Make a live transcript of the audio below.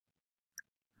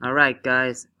Alright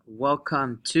guys,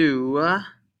 welcome to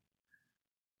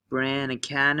Brand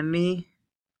Academy.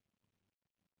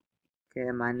 Okay,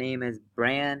 my name is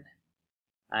Brand.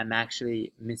 I'm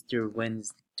actually Mr.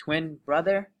 Wynn's twin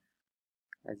brother.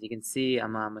 As you can see,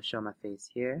 I'm gonna show my face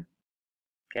here.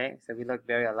 Okay, so we look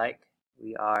very alike.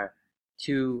 We are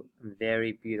two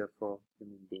very beautiful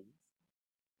human beings.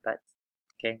 But,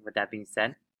 okay, with that being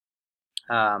said,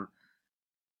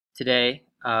 today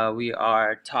we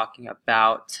are talking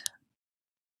about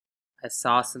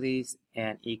isosceles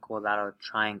and equilateral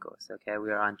triangles. Okay, we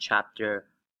are on chapter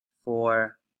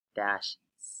 4-6.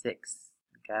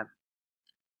 Okay,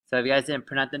 so if you guys didn't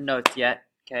print out the notes yet,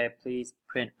 okay, please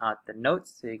print out the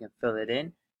notes so you can fill it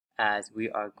in as we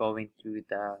are going through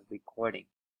the recording.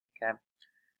 Okay,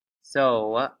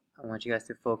 so I want you guys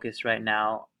to focus right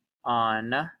now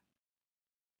on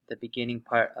the beginning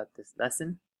part of this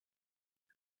lesson.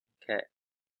 Okay,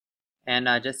 and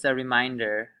just a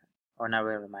reminder, or not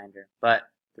really a reminder, but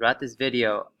throughout this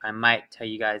video, I might tell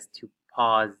you guys to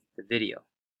pause the video,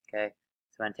 okay?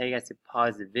 So when I tell you guys to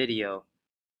pause the video,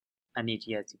 I need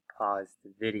you guys to pause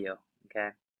the video, okay?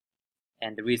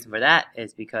 And the reason for that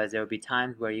is because there will be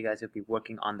times where you guys will be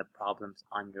working on the problems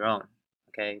on your own,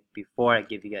 okay? Before I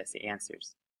give you guys the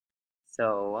answers.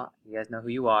 So you guys know who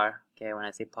you are, okay? When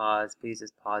I say pause, please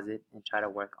just pause it and try to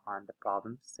work on the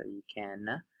problems so you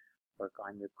can work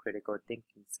on your critical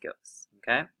thinking skills,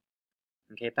 okay?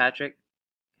 Okay, Patrick?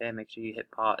 Okay, make sure you hit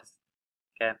pause,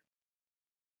 okay?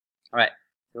 All right,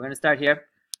 so we're going to start here.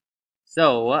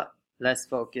 So let's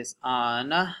focus on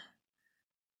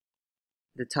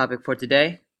the topic for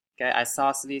today, okay?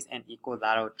 Isosceles and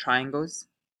equilateral triangles.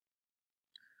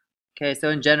 Okay, so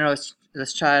in general,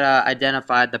 let's try to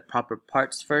identify the proper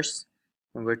parts first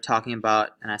when we're talking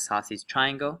about an isosceles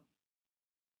triangle.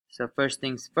 So first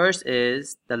things first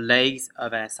is the legs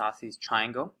of an isosceles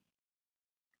triangle.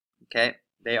 Okay,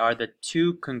 they are the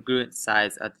two congruent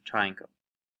sides of the triangle.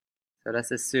 So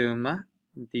let's assume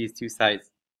these two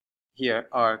sides here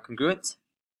are congruent.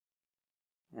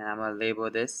 And I'm going to label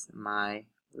this my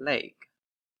leg.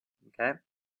 Okay.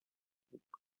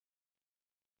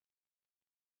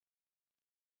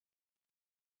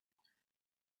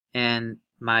 And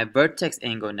my vertex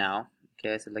angle now,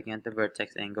 okay, so looking at the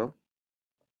vertex angle,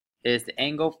 is the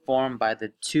angle formed by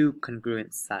the two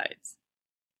congruent sides.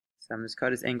 So I'm just call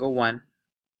this angle 1.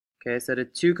 Okay, so the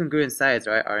two congruent sides,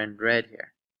 right, are in red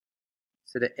here.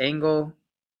 So the angle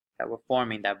that we're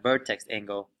forming, that vertex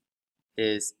angle,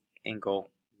 is angle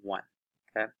 1.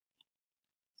 Okay,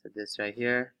 so this right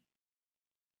here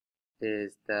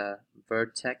is the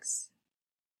vertex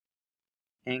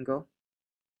angle.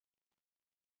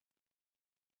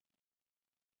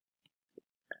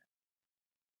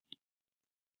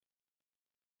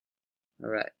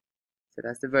 Alright, so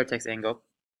that's the vertex angle.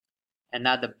 And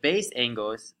now the base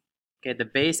angles, okay, the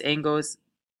base angles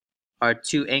are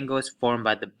two angles formed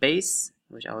by the base,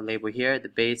 which I will label here. The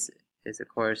base is, of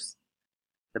course,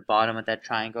 the bottom of that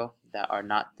triangle that are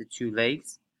not the two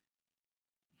legs.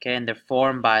 Okay, and they're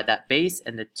formed by that base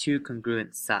and the two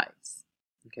congruent sides.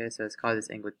 Okay, so let's call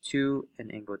this angle 2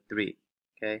 and angle 3.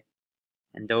 Okay,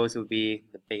 and those will be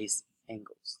the base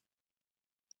angles.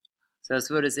 So let's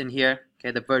put this in here.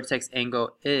 Okay, the vertex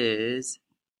angle is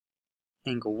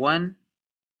angle 1.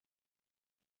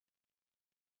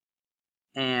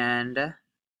 And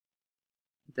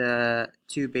the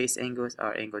two base angles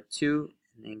are angle 2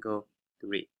 and angle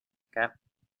 3. Okay.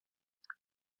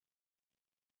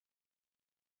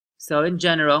 So in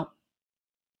general,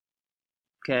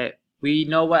 okay, we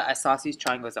know what isosceles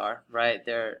triangles are, right?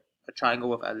 They're a triangle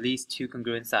with at least two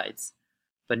congruent sides.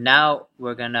 But now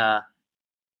we're gonna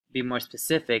be more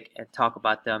specific and talk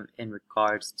about them in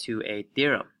regards to a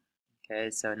theorem. Okay,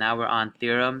 so now we're on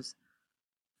theorems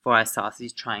for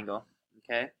isosceles triangle.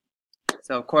 Okay,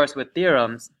 so of course with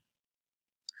theorems,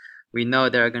 we know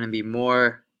there are going to be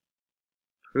more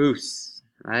proofs,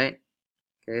 right?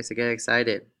 Okay, so get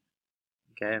excited.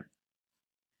 Okay,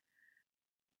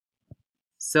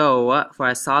 so for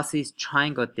isosceles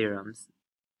triangle theorems,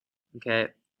 okay,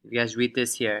 if you guys read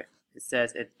this here, it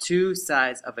says if two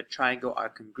sides of a triangle are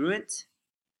congruent,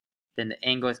 then the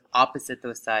angles opposite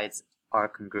those sides are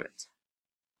congruent.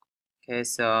 Okay,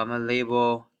 so I'm going to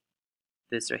label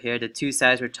this right here. The two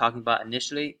sides we're talking about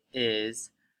initially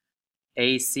is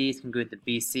AC is congruent to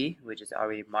BC, which is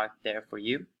already marked there for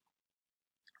you.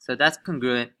 So that's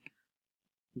congruent.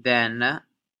 Then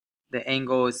the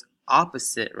angles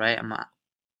opposite, right? I'm going to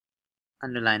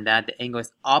underline that. The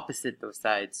angles opposite those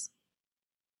sides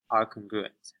are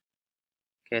congruent.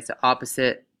 Okay, so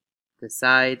opposite the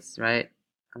sides, right?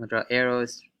 I'm going to draw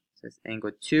arrows. So this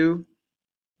angle 2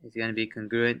 is going to be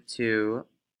congruent to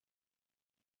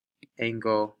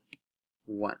angle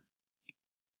 1.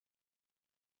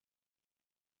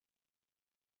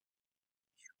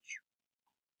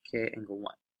 Okay, angle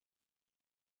 1.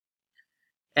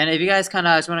 And if you guys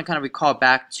I just want to recall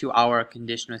back to our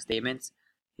conditional statements.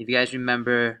 If you guys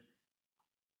remember,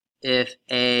 if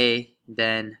A,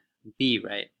 then B,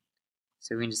 right?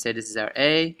 So we can just say this is our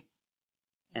A,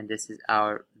 and this is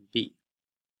our B.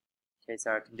 Okay,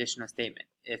 so our conditional statement.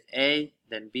 If A,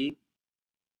 then B.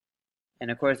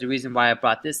 And of course, the reason why I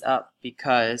brought this up,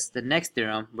 because the next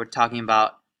theorem, we're talking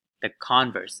about the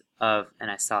converse of an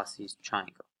isosceles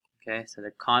triangle. Okay, so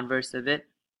the converse of it.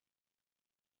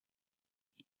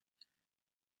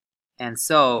 And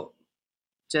so,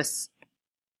 just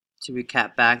to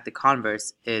recap back, the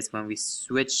converse is when we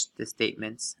switch the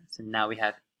statements. So now we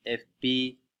have if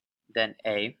B, then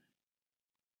A.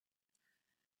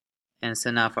 And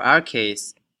so now for our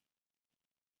case,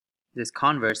 this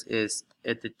converse is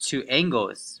if the two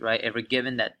angles, right? If we're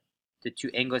given that the two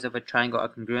angles of a triangle are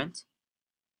congruent,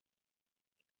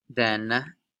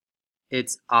 then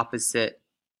its opposite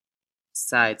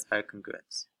sides are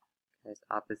congruent. Its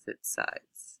opposite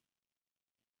sides.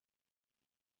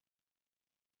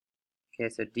 Okay,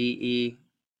 so DE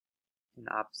and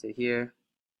opposite here.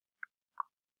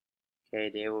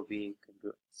 Okay, they will be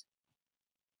congruent.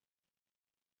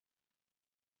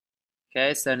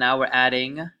 Okay, so now we're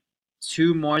adding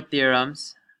two more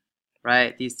theorems,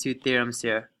 right? These two theorems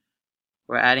here.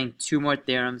 We're adding two more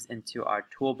theorems into our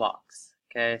toolbox.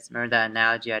 Okay, so remember that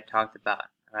analogy I talked about,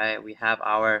 right? We have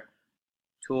our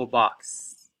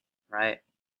toolbox, right?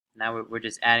 Now we're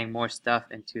just adding more stuff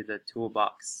into the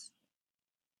toolbox.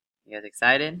 You guys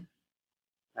excited?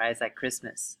 All right, it's like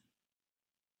Christmas.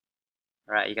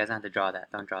 All right, you guys don't have to draw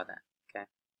that. Don't draw that, okay?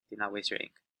 Do not waste your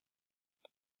ink.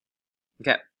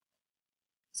 Okay,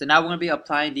 so now we're going to be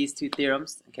applying these two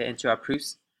theorems, okay, into our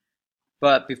proofs.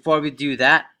 But before we do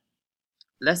that,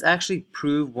 let's actually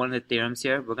prove one of the theorems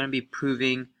here. We're going to be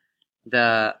proving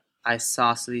the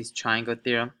isosceles triangle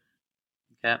theorem,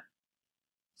 okay?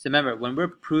 So remember, when we're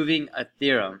proving a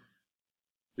theorem,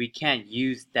 we can't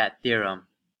use that theorem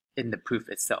in the proof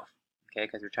itself, okay,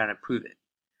 because we're trying to prove it.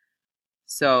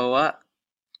 So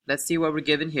let's see what we're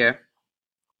given here.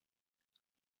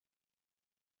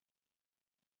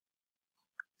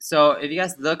 So if you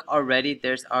guys look already,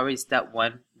 there's already step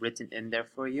 1 written in there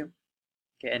for you,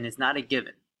 okay, and it's not a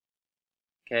given.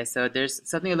 Okay, so there's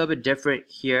something a little bit different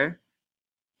here,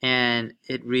 and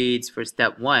it reads for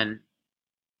step 1,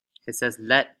 it says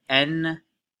let N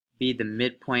be the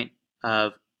midpoint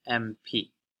of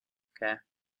MP. Okay,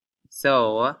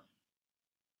 so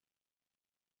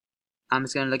I'm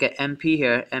just going to look at MP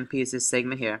here. MP is this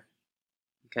segment here.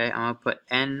 Okay, I'm going to put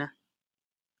N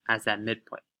as that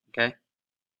midpoint. Okay,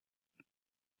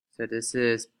 so this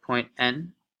is point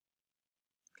N.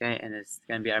 Okay, and it's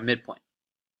going to be our midpoint.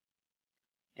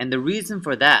 And the reason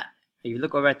for that, if you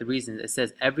look over at the reasons, it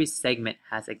says every segment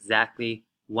has exactly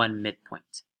one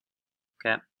midpoint.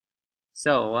 Okay,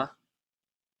 so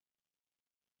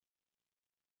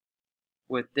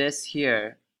with this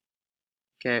here,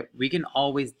 okay, we can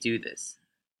always do this.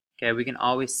 Okay, we can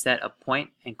always set a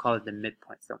point and call it the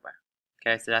midpoint somewhere.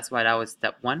 Okay, so that's why that was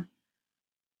step 1.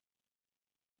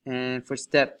 And for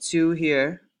step 2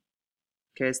 here,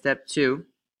 okay, step 2,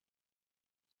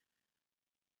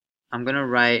 I'm going to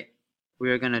write,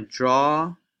 we're going to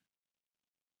draw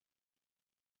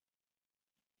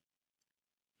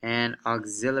an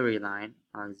auxiliary line,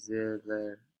 LN,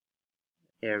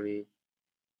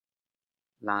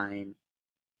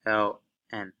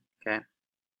 okay?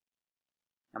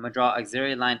 I'm going to draw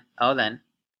auxiliary line LN.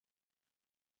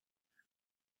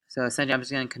 So essentially, I'm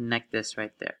just going to connect this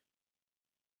right there,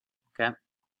 okay?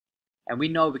 And we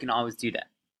know we can always do that,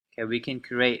 okay? We can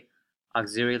create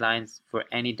auxiliary lines for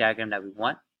any diagram that we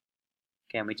want,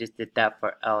 okay? And we just did that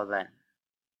for LN.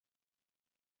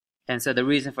 And so the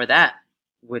reason for that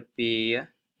would be,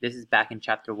 this is back in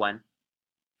chapter 1,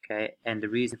 okay? And the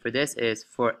reason for this is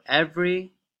for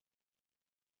every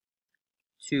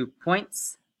 2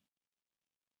 points,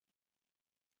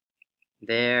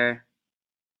 there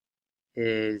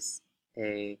is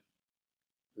a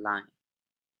line.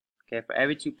 Okay, for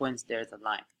every 2 points, there's a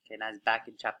line. Okay, and that's back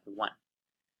in chapter 1.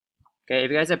 Okay,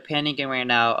 if you guys are panicking right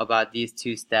now about these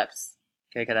 2 steps,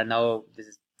 okay, because I know this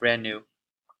is brand new,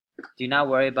 do not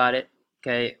worry about it.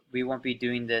 Okay, we won't be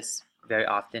doing this very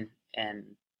often, and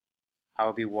I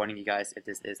will be warning you guys if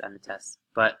this is on the test.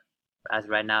 But as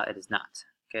right now, it is not.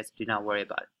 Okay, so do not worry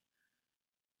about it.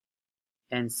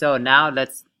 And so now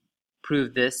let's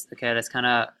prove this. Okay, let's kind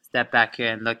of step back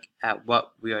here and look at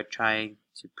what we are trying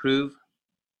to prove.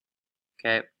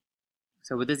 Okay,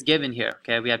 so with this given here,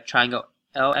 okay, we have triangle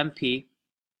LMP,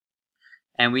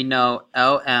 and we know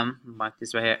LM, mark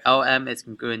this right here, LM is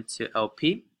congruent to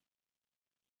LP,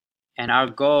 and our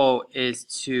goal is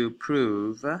to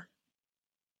prove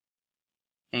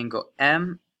angle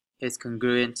M is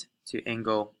congruent to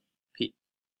angle P.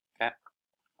 Okay,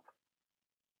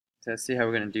 so let's see how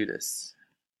we're going to do this.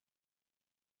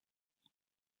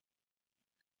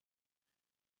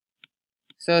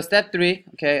 So step 3,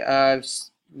 okay,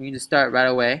 we need to start right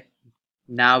away.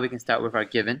 Now we can start with our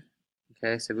given.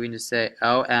 Okay, so we can just say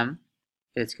LM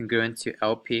is congruent to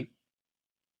LP,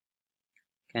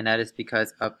 and that is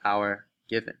because of our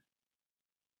given.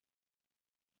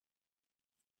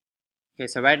 Okay,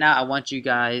 so right now I want you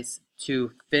guys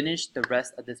to finish the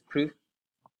rest of this proof.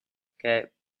 Okay,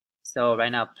 so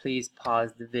right now please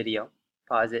pause the video.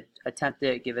 Pause it, attempt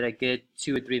it, give it a good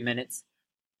 2 or 3 minutes.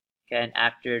 Okay, and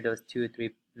after those 2 or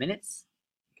 3 minutes,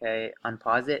 okay,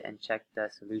 unpause it and check the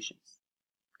solutions.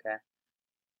 Okay,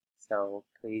 so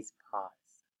please pause.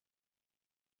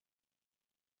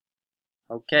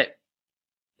 Okay,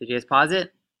 did you guys pause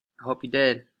it? I hope you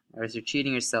did, or else you're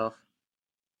cheating yourself.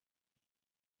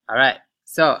 Alright,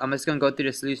 so I'm just going to go through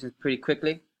the solutions pretty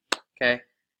quickly. Okay,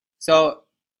 so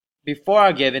before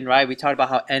our given, right, we talked about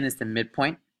how n is the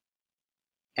midpoint.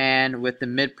 And with the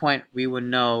midpoint, we will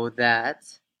know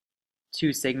that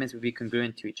 2 segments would be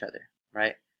congruent to each other,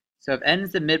 right? So if n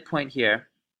is the midpoint here,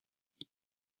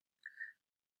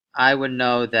 I would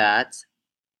know that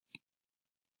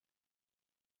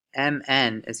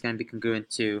mn is going to be congruent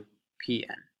to pn.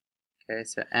 Okay,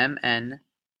 so mn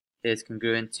is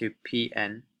congruent to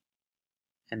pn.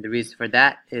 And the reason for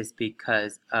that is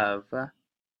because of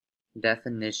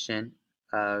definition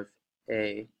of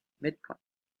a midpoint.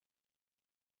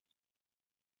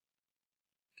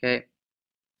 Okay,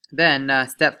 then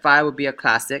step 5 would be a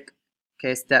classic.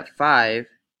 Okay, step 5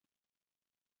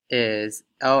 is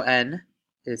ln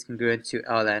is congruent to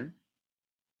ln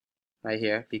right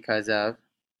here because of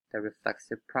the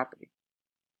reflexive property.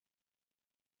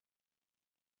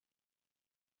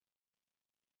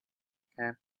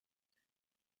 Okay,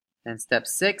 and step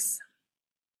 6,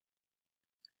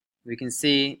 we can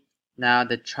see now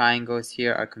the triangles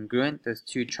here are congruent. Those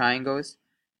 2 triangles,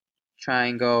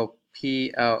 triangle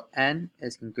PLN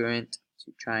is congruent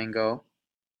to triangle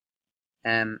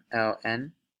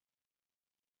MLN,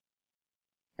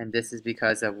 and this is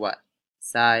because of what?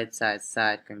 Side, side,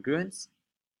 side congruence.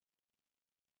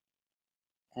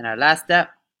 And our last step,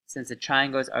 since the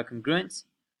triangles are congruent,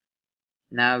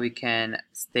 now we can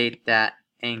state that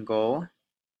angle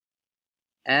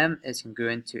M is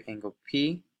congruent to angle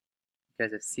P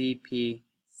because of CP,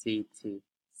 CT,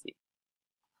 C.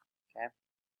 Okay.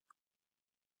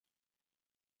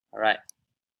 All right.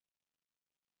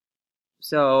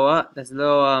 So that's a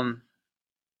little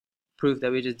proof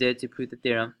that we just did to prove the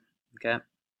theorem. Okay.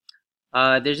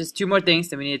 There's just 2 more things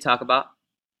that we need to talk about.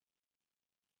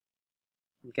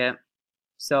 Okay.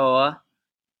 So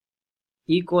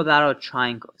equilateral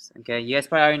triangles. Okay. You guys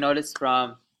probably already noticed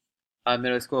from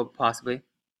middle school, possibly.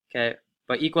 Okay.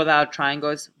 But equilateral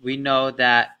triangles, we know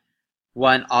that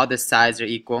 1, all the sides are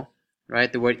equal,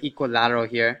 right? The word equilateral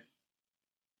here.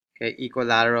 Okay,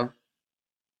 equilateral.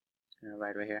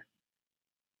 Right here.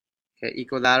 Okay,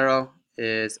 equilateral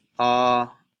is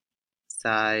all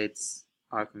sides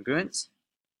are congruent.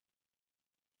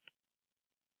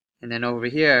 And then over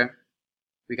here,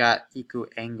 we got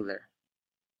equiangular.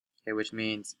 Okay, which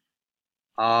means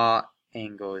all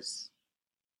angles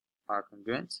are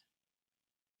congruent.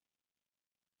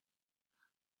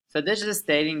 So this is just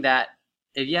stating that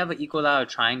if you have an equilateral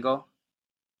triangle,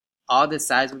 all the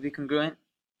sides will be congruent,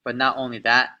 but not only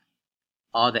that,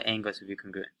 all the angles will be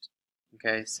congruent.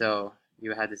 Okay, so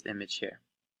you have this image here.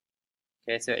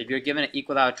 Okay, so if you're given an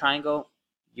equilateral triangle,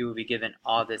 you will be given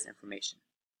all this information.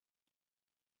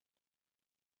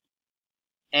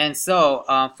 And so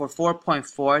for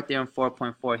 4.4, theorem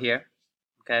 4.4 here,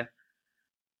 okay,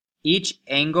 each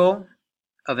angle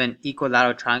of an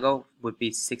equilateral triangle would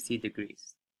be 60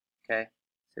 degrees. Okay,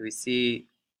 so we see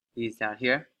these down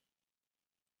here,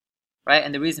 right?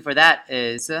 And the reason for that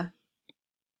is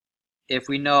if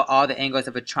we know all the angles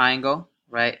of a triangle,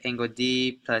 right, angle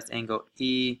D plus angle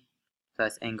E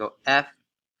plus angle F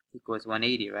equals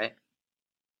 180, right?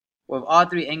 Well, if all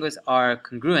 3 angles are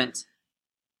congruent,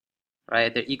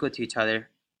 right, they're equal to each other,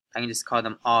 I can just call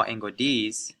them all angle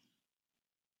D's.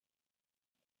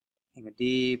 Angle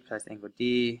D plus angle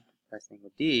D plus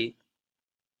angle D,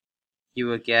 you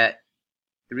will get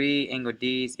 3 angle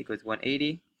D's equals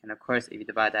 180, and of course if you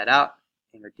divide that out,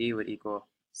 angle D would equal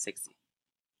 60.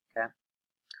 Okay,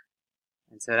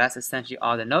 and so that's essentially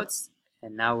all the notes,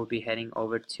 and now we'll be heading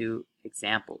over to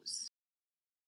examples.